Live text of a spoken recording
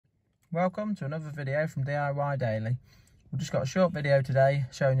Welcome to another video from DIY Daily. We've just got a short video today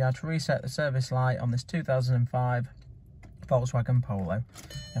showing you how to reset the service light on this 2005 Volkswagen Polo.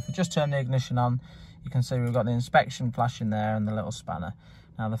 If we just turn the ignition on, you can see we've got the inspection flashing there and the little spanner.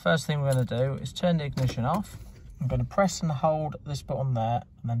 Now the first thing we're going to do is turn the ignition off. I'm going to press and hold this button there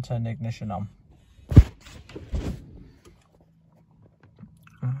and then turn the ignition on.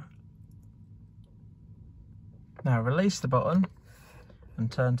 Now release the button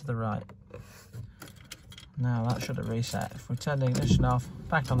and turn to the right. Now that should have reset. If we turn the ignition off,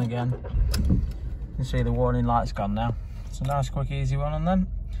 back on again, you can see the warning light's gone now. It's a nice, quick, easy one on them.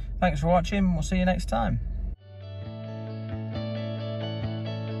 Thanks for watching. We'll see you next time.